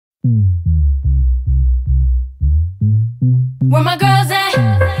Where my girls at?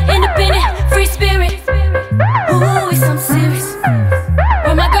 Independent, free spirit. Ooh, it's something serious.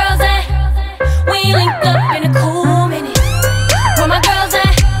 Where my girls at? We ain't linked up in a cool minute. Where my girls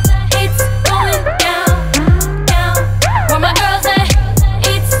at? It's going down, down. Where my girls at?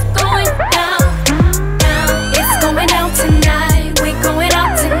 It's going down, down. It's going down tonight. We going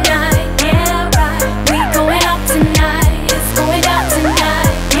out tonight. Yeah, right. We going out tonight. It's going down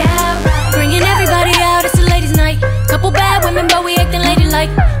tonight. Yeah, right. Bringing everybody out. It's a ladies' night. Couple bad women, but we acting ladylike.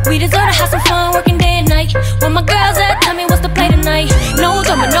 We deserve to have some fun, working day and night. Where my girls at? Tell me what's the play tonight. No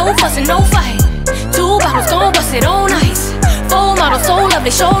drama, no fussing, no fight. 2 bottles, gon' bust it on ice. 4 models, so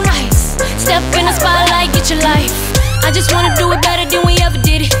lovely, so nice. Step in the spotlight, get your life. I just wanna do it better than we ever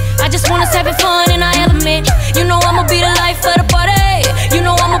did it. I just want us having fun in our element. You know I'ma be the life of the party. You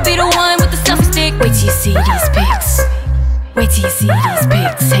know I'ma be the one with the selfie stick. Wait till you see these pics. Wait till you see these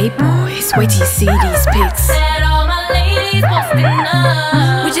pics. Hey boys, wait till you see these pics. Said all my ladies posting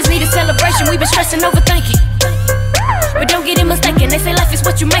up. We just need a celebration, we been stressing, overthinking. But don't get it mistaken, they say life is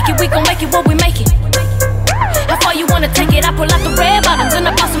what you make it. We gon' make it what we make it. How far you wanna take it? I pull out the red bottoms and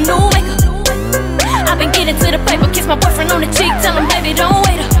I bought some new makeup. I've been getting to the paper, kiss my boyfriend on the cheek, tell him baby don't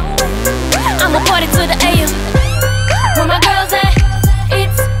wait up. I'ma party to the AM. Where my girls at?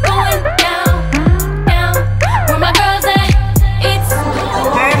 It's going down, down. Where my girls at? It's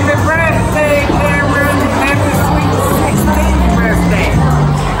Happy birthday, Cameron. Happy sweet 16th birthday.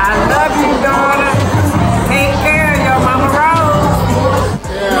 I love you, daughter. Take care of your mama Rose.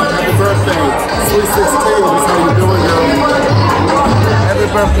 Yeah, happy birthday. Sweet 16. That's how you doing, girl? Happy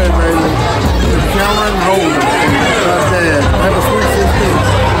birthday, baby. Cameron Holden. Dad. Happy sweet 16th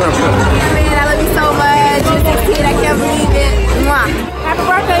birthday. Man, I love you so much. You're 16, I can't believe it. Mwah. Happy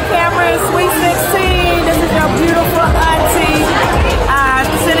birthday, Cameron. Sweet 16. This is your beautiful auntie.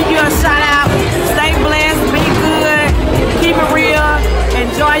 Sending you a shout out. Stay blessed. Be good. Keep it real.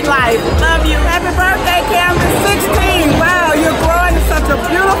 Enjoy life. Love you. Happy birthday, Cameron. 16. Wow, you're growing to such a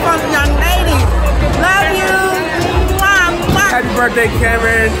beautiful young lady. Love you. Mwah, mwah. Happy birthday,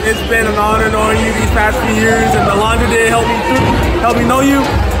 Cameron. It's been an honor knowing you these past few years, and Alondra did help me know you.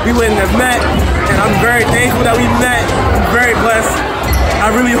 We wouldn't have met, and I'm very thankful that we met. I'm very blessed. I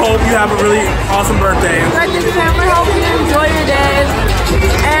really hope you have a really awesome birthday. Birthday, Cameron. Hope you enjoy your day.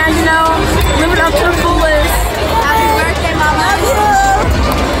 And, you know, live it up to the fullest. Happy birthday, Mama. Love you.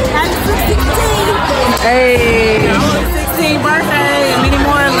 Happy 16. Hey,